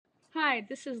Hi,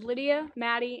 this is Lydia,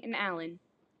 Maddie, and Alan.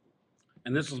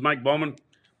 And this is Mike Bowman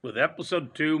with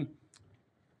episode 2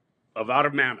 of Out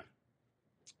of Mammoth.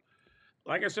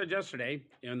 Like I said yesterday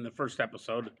in the first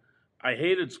episode, I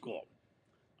hated school.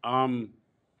 Um,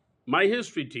 my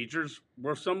history teachers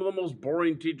were some of the most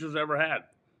boring teachers I ever had.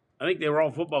 I think they were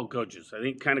all football coaches. I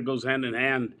think kind of goes hand in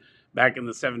hand back in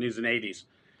the 70s and 80s.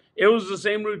 It was the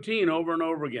same routine over and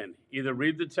over again. Either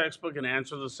read the textbook and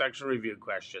answer the section review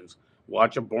questions,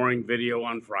 watch a boring video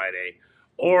on Friday,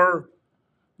 or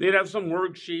they'd have some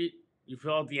worksheet, you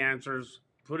fill out the answers,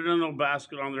 put it in a little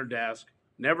basket on their desk,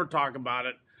 never talk about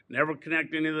it, never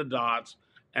connect any of the dots,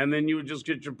 and then you would just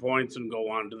get your points and go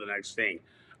on to the next thing.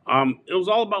 It was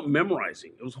all about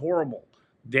memorizing. It was horrible.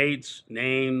 Dates,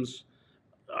 names,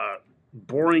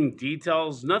 boring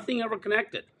details, nothing ever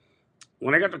connected.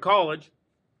 When I got to college,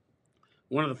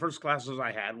 one of the first classes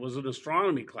I had was an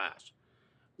astronomy class.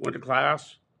 Went to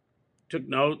class, took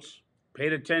notes,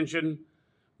 paid attention.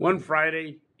 One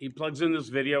Friday, he plugs in this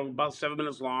video, about 7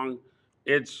 minutes long.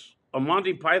 It's a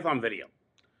Monty Python video.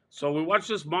 So we watched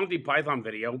this Monty Python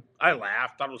video. I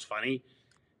laughed, thought it was funny.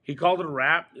 He called it a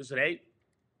wrap. He said, "Hey,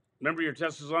 remember your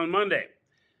test is on Monday."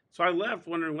 So I left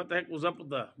wondering what the heck was up with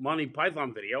the Monty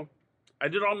Python video. I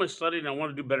did all my studying. I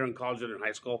wanted to do better in college than in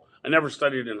high school. I never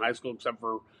studied in high school except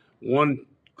for one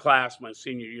class my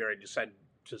senior year. I decided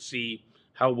to see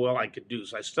how well I could do.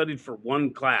 So I studied for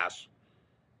one class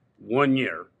 1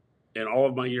 year in all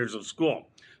of my years of school.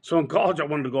 So in college, I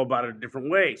wanted to go about it a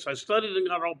different way. So I studied and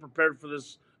got all prepared for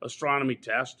this astronomy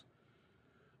test.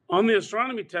 On the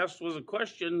astronomy test was a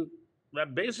question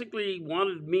that basically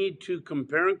wanted me to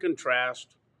compare and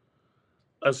contrast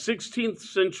a 16th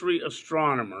century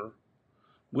astronomer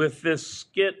with this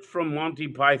skit from Monty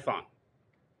Python.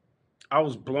 I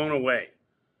was blown away.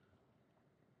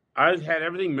 I had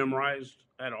everything memorized,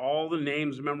 had all the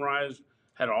names memorized,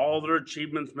 had all their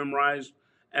achievements memorized.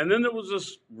 And then there was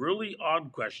this really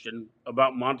odd question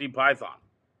about Monty Python.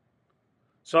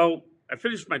 So I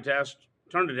finished my test,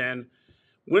 turned it in,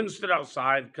 went and stood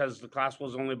outside because the class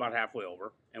was only about halfway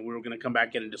over and we were going to come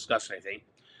back in and discuss anything.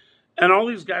 And all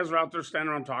these guys were out there standing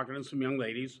around talking, and some young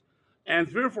ladies. And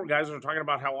 3 or 4 guys were talking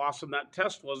about how awesome that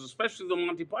test was, especially the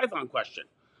Monty Python question.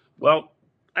 Well,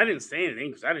 I didn't say anything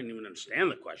because I didn't even understand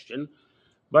the question,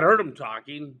 but I heard them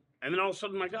talking. And then all of a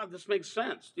sudden, my God, this makes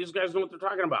sense. These guys know what they're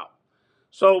talking about.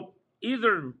 So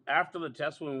either after the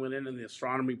test when we went in and the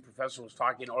astronomy professor was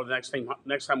talking, or the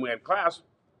next time we had class,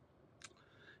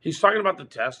 he's talking about the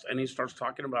test and he starts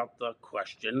talking about the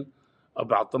question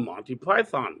about the Monty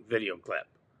Python video clip,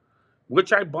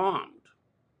 which I bombed.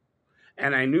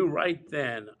 And I knew right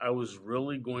then I was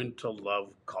really going to love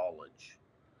college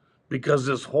because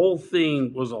this whole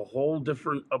thing was a whole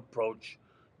different approach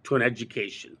to an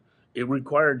education. It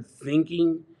required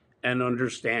thinking and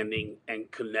understanding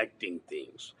and connecting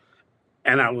things.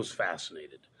 And I was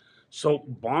fascinated. So,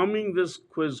 bombing this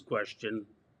quiz question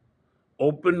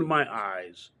opened my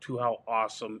eyes to how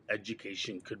awesome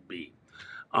education could be.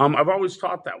 I've always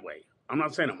taught that way. I'm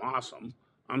not saying I'm awesome.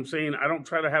 I'm saying I don't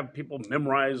try to have people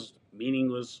memorize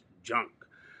meaningless junk.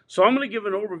 So I'm going to give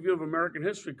an overview of American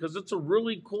history because it's a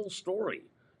really cool story.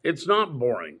 It's not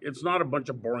boring. It's not a bunch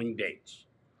of boring dates.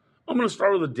 I'm going to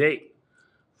start with a date.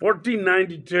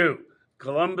 1492.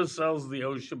 Columbus sails the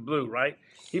ocean blue, right?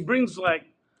 He brings like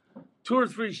 2 or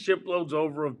 3 shiploads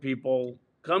over of people,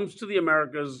 comes to the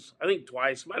Americas, I think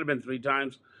twice, might have been 3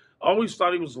 times. Always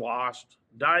thought he was lost,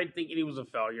 died thinking he was a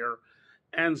failure.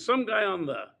 And some guy on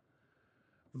the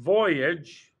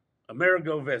voyage,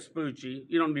 Amerigo Vespucci,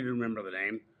 you don't need to remember the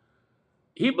name,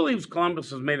 he believes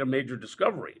Columbus has made a major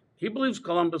discovery. He believes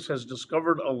Columbus has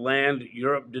discovered a land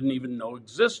Europe didn't even know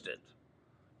existed.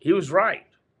 He was right.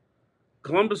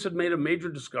 Columbus had made a major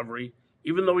discovery,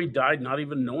 even though he died not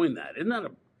even knowing that. Isn't that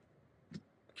a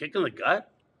kick in the gut?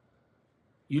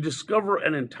 You discover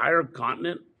an entire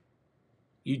continent,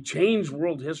 you change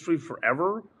world history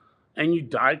forever, and you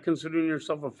die considering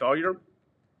yourself a failure.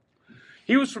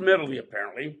 He was from Italy,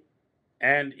 apparently,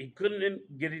 and he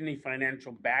couldn't get any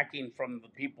financial backing from the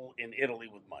people in Italy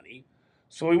with money.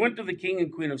 So he went to the King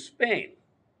and Queen of Spain,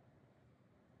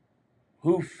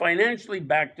 who financially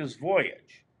backed his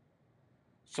voyage.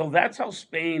 So that's how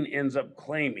Spain ends up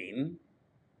claiming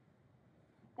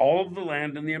all of the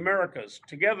land in the Americas,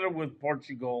 together with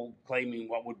Portugal claiming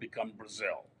what would become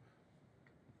Brazil.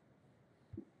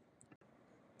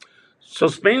 So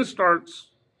Spain starts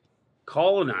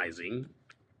colonizing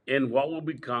in what will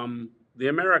become the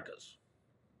Americas.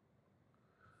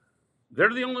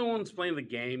 They're the only ones playing the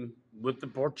game with the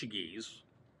Portuguese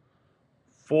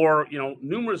for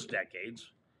numerous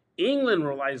decades. England,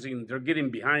 realizing they're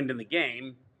getting behind in the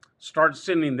game, start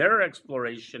sending their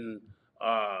exploration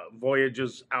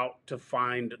voyages out to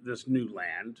find this new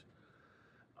land.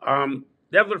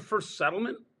 They have their first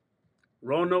settlement,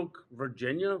 Roanoke,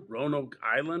 Virginia, Roanoke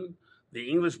Island. The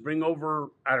English bring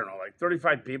over, I don't know, like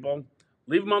 35 people,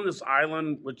 leave them on this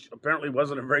island, which apparently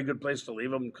wasn't a very good place to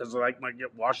leave them because they might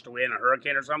get washed away in a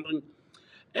hurricane or something.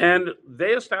 And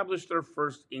they established their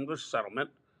first English settlement,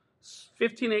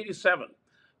 1587.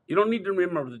 You don't need to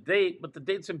remember the date, but the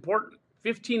date's important.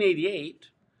 1588,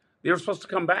 they were supposed to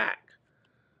come back.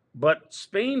 But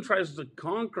Spain tries to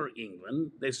conquer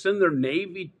England. They send their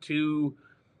navy to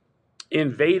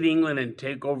invade England and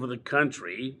take over the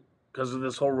country because of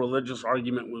this whole religious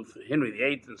argument with Henry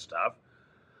VIII and stuff.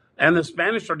 And the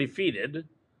Spanish are defeated.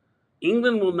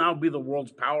 England will now be the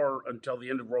world's power until the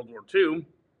end of World War II.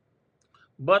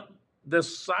 But the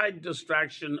side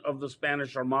distraction of the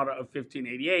Spanish Armada of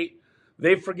 1588,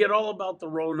 they forget all about the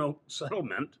Roanoke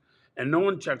settlement, and no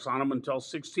one checks on them until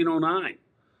 1609.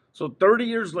 So 30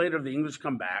 years later, the English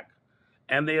come back,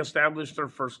 and they establish their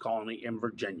first colony in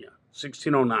Virginia,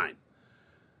 1609.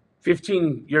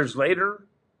 15 years later,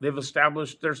 they've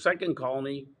established their second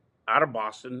colony out of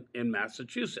Boston in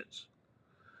Massachusetts.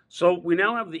 So we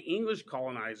now have the English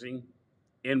colonizing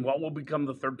in what will become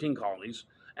the 13 colonies,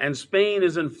 and Spain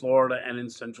is in Florida and in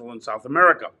Central and South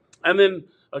America. And then,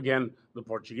 again, the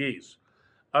Portuguese.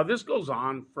 This goes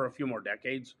on for a few more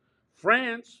decades.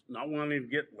 France, not wanting to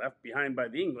get left behind by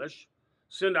the English,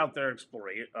 send out their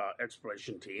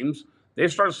exploration teams. They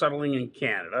start settling in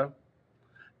Canada.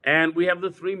 And we have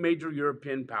the three major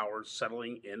European powers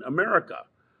settling in America.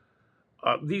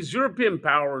 These European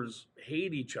powers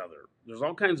hate each other. There's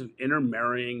all kinds of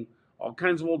intermarrying, all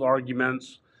kinds of old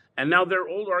arguments. And now their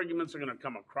old arguments are going to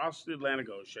come across the Atlantic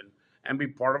Ocean and be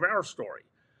part of our story,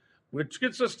 which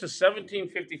gets us to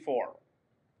 1754.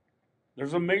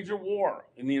 There's a major war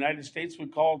in the United States. We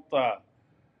call it the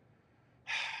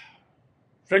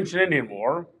French and Indian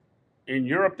War. In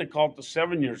Europe, they call it the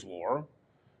 7 Years' War.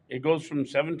 It goes from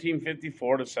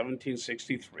 1754 to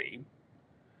 1763.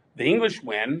 The English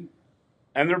win,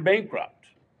 and they're bankrupt.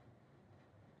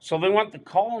 So they want the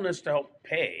colonists to help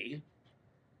pay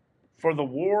for the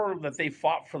war that they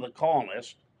fought for the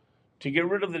colonists to get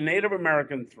rid of the Native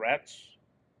American threats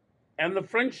and the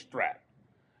French threat.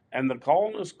 And the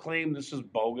colonists claim this is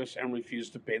bogus and refuse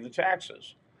to pay the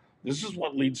taxes. This is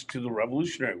what leads to the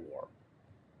Revolutionary War.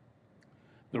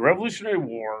 The Revolutionary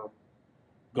War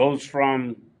goes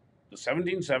from the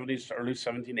 1770s to early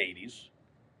 1780s.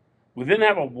 We then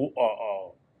have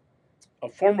a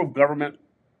form of government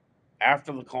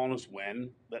after the colonists win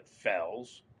that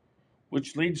fails,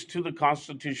 which leads to the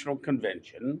Constitutional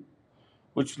Convention,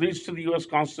 which leads to the U.S.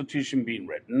 Constitution being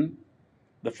written.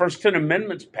 The first 10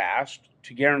 amendments passed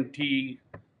to guarantee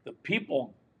the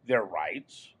people their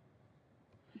rights.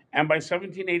 And by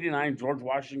 1789, George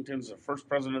Washington is the first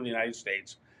president of the United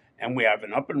States, and we have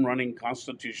an up and running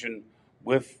Constitution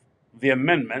with the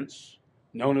amendments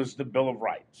known as the Bill of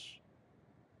Rights.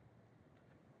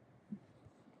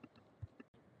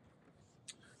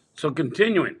 So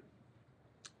continuing,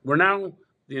 we're now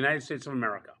the United States of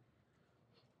America.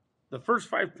 The first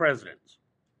 5 presidents,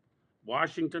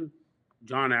 Washington,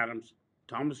 John Adams,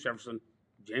 Thomas Jefferson,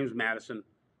 James Madison,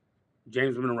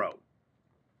 James Monroe.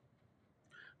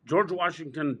 George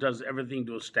Washington does everything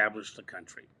to establish the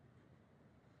country.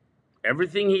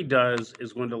 Everything he does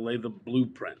is going to lay the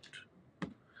blueprint.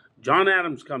 John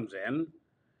Adams comes in,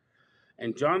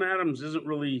 and John Adams isn't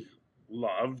really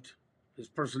loved. His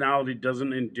personality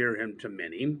doesn't endear him to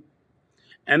many.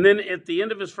 And then at the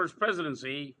end of his first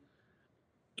presidency,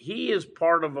 he is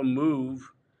part of a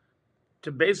move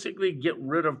to basically get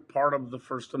rid of part of the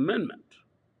First Amendment,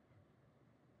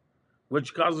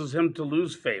 which causes him to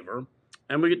lose favor.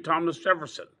 And we get Thomas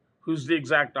Jefferson, who's the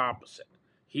exact opposite.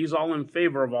 He's all in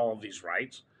favor of all of these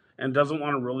rights and doesn't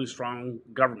want a really strong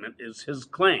government, is his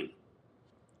claim.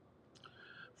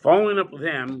 Following up with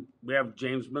him, we have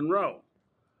James Monroe.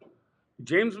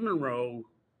 James Monroe,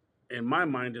 in my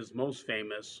mind, is most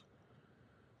famous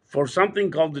for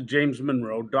something called the James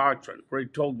Monroe Doctrine, where he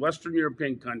told Western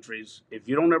European countries, if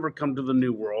you don't ever come to the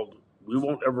New World, we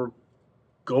won't ever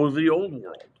go to the Old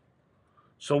World.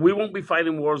 So we won't be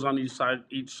fighting wars on each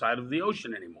side of the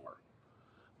ocean anymore.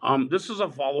 This is a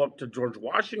follow-up to George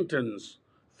Washington's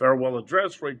farewell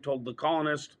address, where he told the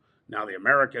colonists, now the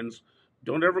Americans,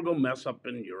 don't ever go mess up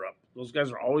in Europe. Those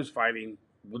guys are always fighting.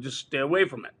 We'll just stay away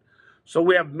from it. So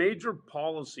we have major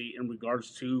policy in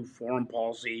regards to foreign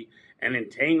policy and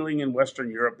entangling in Western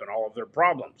Europe and all of their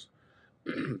problems.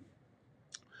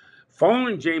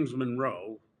 Following James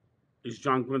Monroe is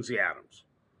John Quincy Adams.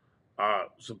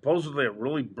 supposedly a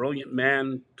really brilliant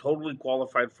man, totally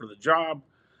qualified for the job.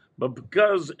 But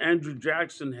because Andrew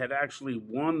Jackson had actually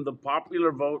won the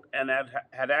popular vote and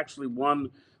had actually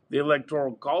won the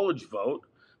Electoral College vote,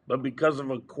 but because of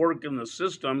a quirk in the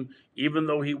system, even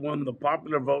though he won the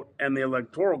popular vote and the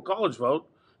Electoral College vote,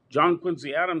 John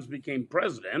Quincy Adams became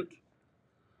president.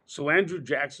 So Andrew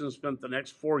Jackson spent the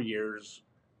next 4 years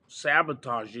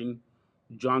sabotaging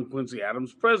John Quincy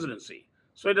Adams' presidency.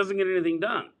 So he doesn't get anything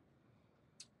done.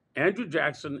 Andrew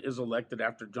Jackson is elected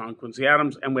after John Quincy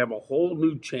Adams, and we have a whole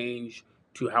new change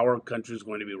to how our country is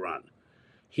going to be run.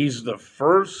 He's the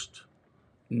first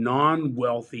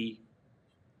non-wealthy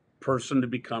person to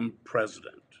become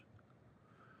president.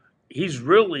 He's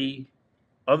really,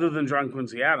 other than John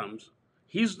Quincy Adams,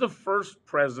 he's the first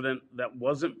president that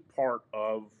wasn't part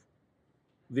of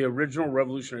the original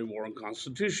Revolutionary War and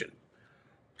Constitution.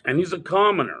 And he's a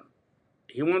commoner.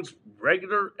 He wants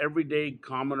regular, everyday,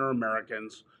 commoner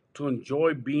Americans to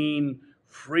enjoy being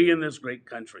free in this great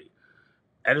country.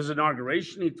 At his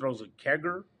inauguration, he throws a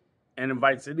kegger and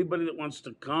invites anybody that wants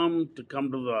to come to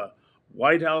the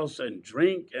White House and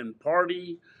drink and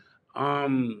party.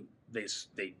 They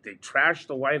trash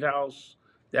the White House.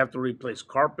 They have to replace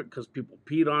carpet because people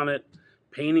peed on it.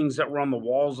 Paintings that were on the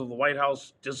walls of the White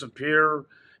House disappear.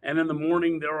 And in the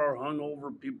morning, there are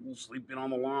hungover people sleeping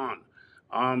on the lawn.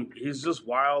 He's this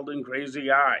wild and crazy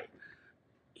guy.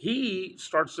 He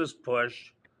starts this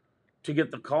push to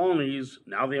get the colonies,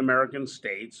 now the American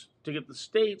states, to get the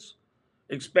states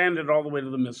expanded all the way to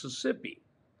the Mississippi,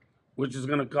 which is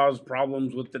going to cause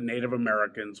problems with the Native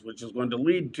Americans, which is going to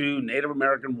lead to Native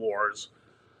American wars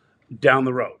down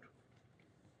the road.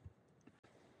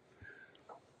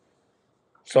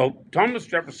 So Thomas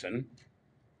Jefferson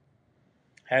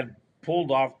had pulled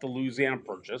off the Louisiana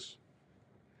Purchase.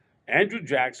 Andrew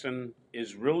Jackson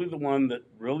is really the one that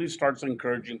really starts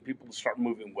encouraging people to start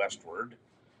moving westward,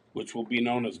 which will be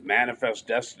known as manifest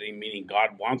destiny, meaning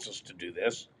God wants us to do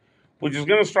this, which is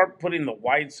going to start putting the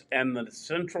whites and the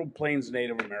Central Plains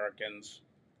Native Americans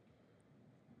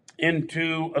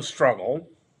into a struggle,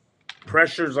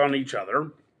 pressures on each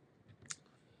other.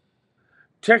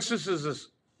 Texas is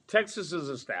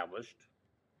established,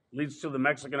 leads to the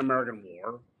Mexican-American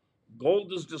War.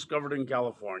 Gold is discovered in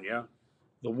California.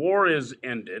 The war is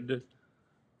ended,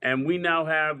 and we now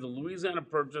have the Louisiana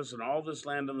Purchase and all this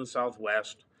land in the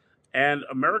Southwest, and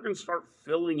Americans start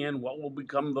filling in what will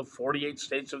become the 48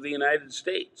 states of the United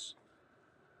States.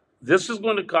 This is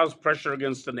going to cause pressure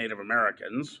against the Native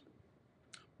Americans,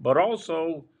 but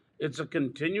also it's a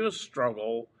continuous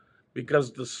struggle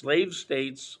because the slave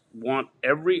states want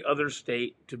every other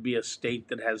state to be a state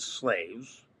that has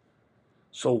slaves.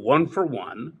 So 1 for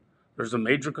 1. There's a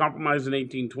major compromise in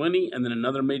 1820 and then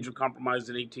another major compromise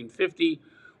in 1850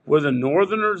 where the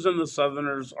Northerners and the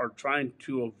Southerners are trying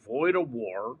to avoid a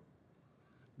war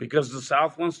because the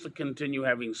South wants to continue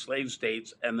having slave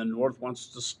states and the North wants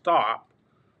to stop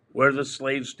where the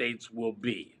slave states will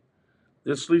be.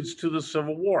 This leads to the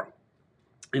Civil War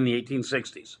in the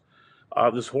 1860s.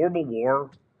 This horrible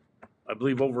war, I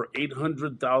believe over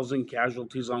 800,000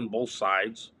 casualties on both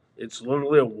sides. It's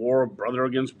literally a war of brother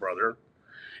against brother.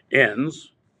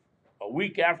 Ends. A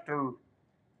week after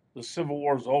the Civil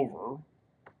War is over,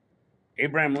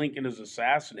 Abraham Lincoln is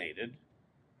assassinated,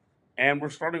 and we're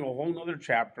starting a whole nother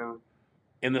chapter.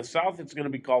 In the South, it's going to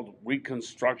be called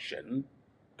Reconstruction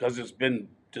because it's been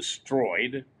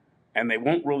destroyed, and they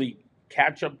won't really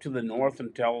catch up to the North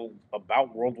until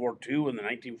about World War II in the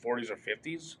 1940s or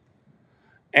 50s.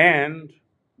 And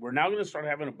we're now going to start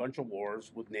having a bunch of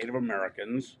wars with Native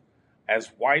Americans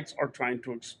as whites are trying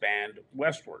to expand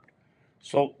westward.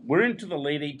 So we're into the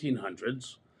late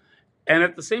 1800s. And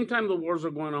at the same time the wars are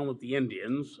going on with the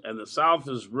Indians, and the South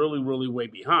is really, really way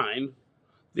behind,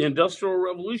 the Industrial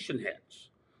Revolution hits.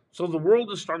 So the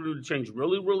world is starting to change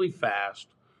really, really fast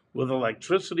with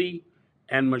electricity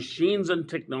and machines and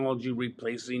technology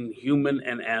replacing human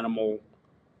and animal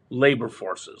labor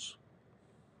forces.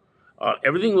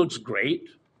 Everything looks great,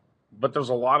 but there's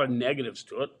a lot of negatives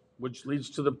to it, which leads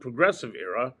to the Progressive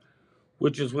Era,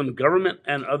 which is when government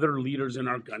and other leaders in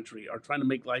our country are trying to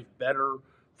make life better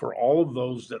for all of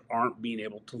those that aren't being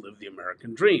able to live the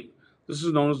American dream. This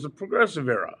is known as the Progressive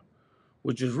Era,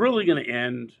 which is really going to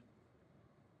end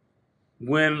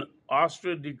when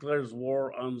Austria declares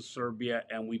war on Serbia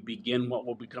and we begin what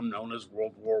will become known as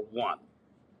World War I.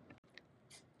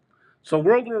 So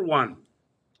World War I,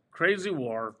 crazy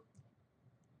war,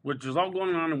 which is all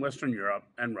going on in Western Europe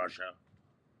and Russia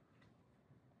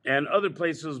and other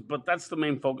places, but that's the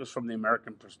main focus from the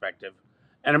American perspective.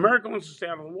 And America wants to stay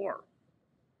out of the war.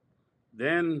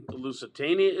 Then the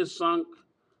Lusitania is sunk.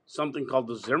 something called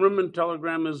the Zimmerman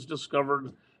telegram is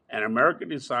discovered, and America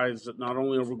decides that not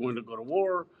only are we going to go to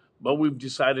war, but we've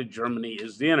decided Germany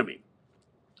is the enemy.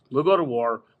 We'll go to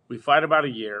war, we fight about a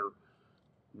year,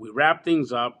 we wrap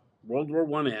things up, World War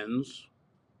I ends,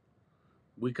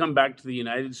 we come back to the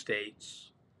United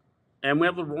States, and we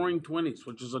have the Roaring Twenties,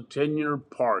 which is a 10-year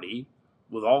party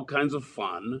with all kinds of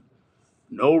fun,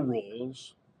 no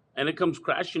rules, and it comes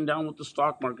crashing down with the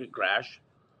stock market crash,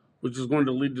 which is going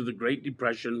to lead to the Great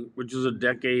Depression, which is a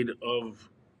decade of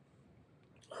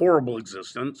horrible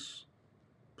existence,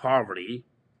 poverty,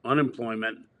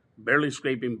 unemployment, barely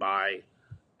scraping by,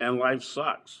 and life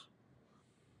sucks.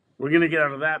 We're going to get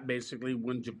out of that basically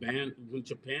when Japan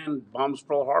bombs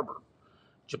Pearl Harbor.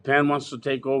 Japan wants to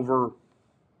take over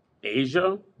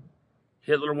Asia.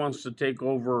 Hitler wants to take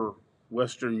over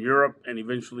Western Europe and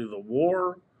eventually the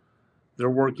war. They're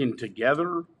working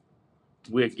together.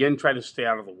 We again try to stay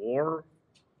out of the war.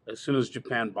 As soon as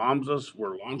Japan bombs us,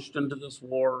 we're launched into this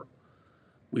war.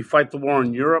 We fight the war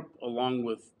in Europe along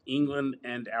with England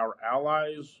and our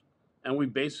allies, and we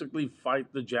basically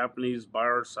fight the Japanese by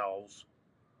ourselves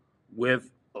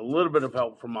with a little bit of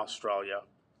help from Australia.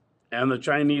 And the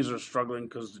Chinese are struggling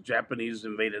because the Japanese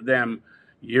invaded them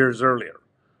years earlier.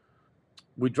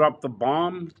 We dropped the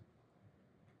bomb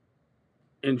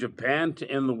in Japan to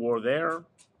end the war there,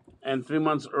 and 3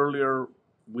 months earlier,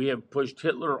 we have pushed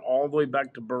Hitler all the way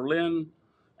back to Berlin,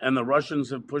 and the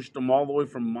Russians have pushed him all the way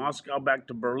from Moscow back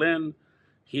to Berlin.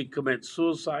 He commits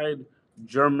suicide,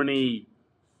 Germany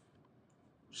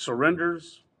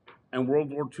surrenders, and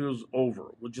World War II is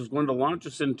over, which is going to launch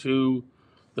us into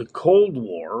the Cold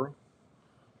War,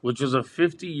 which is a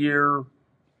 50-year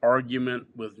argument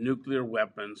with nuclear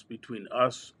weapons between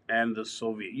us and the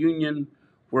Soviet Union,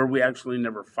 where we actually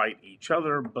never fight each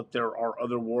other, but there are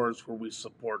other wars where we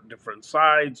support different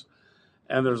sides,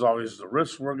 and there's always the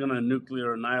risk we're going to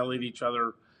nuclear annihilate each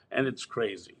other, and it's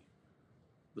crazy.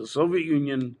 The Soviet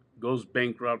Union goes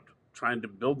bankrupt trying to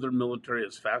build their military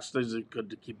as fast as it could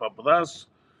to keep up with us,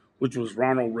 which was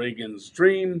Ronald Reagan's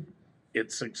dream.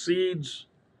 It succeeds.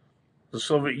 The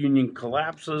Soviet Union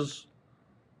collapses.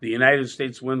 The United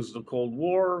States wins the Cold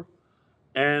War,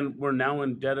 and we're now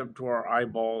in debt up to our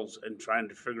eyeballs and trying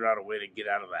to figure out a way to get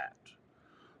out of that.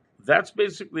 That's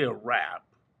basically a wrap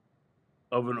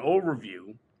of an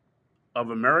overview of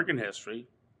American history,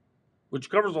 which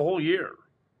covers a whole year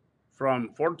from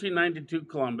 1492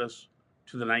 Columbus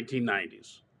to the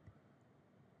 1990s.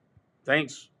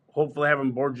 Thanks. Hopefully I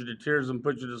haven't bored you to tears and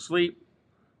put you to sleep.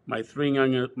 My three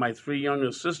young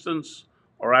assistants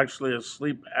are actually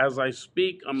asleep as I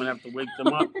speak. I'm going to have to wake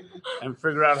them up and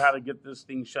figure out how to get this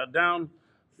thing shut down.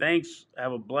 Thanks.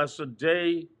 Have a blessed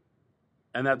day.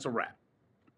 And that's a wrap.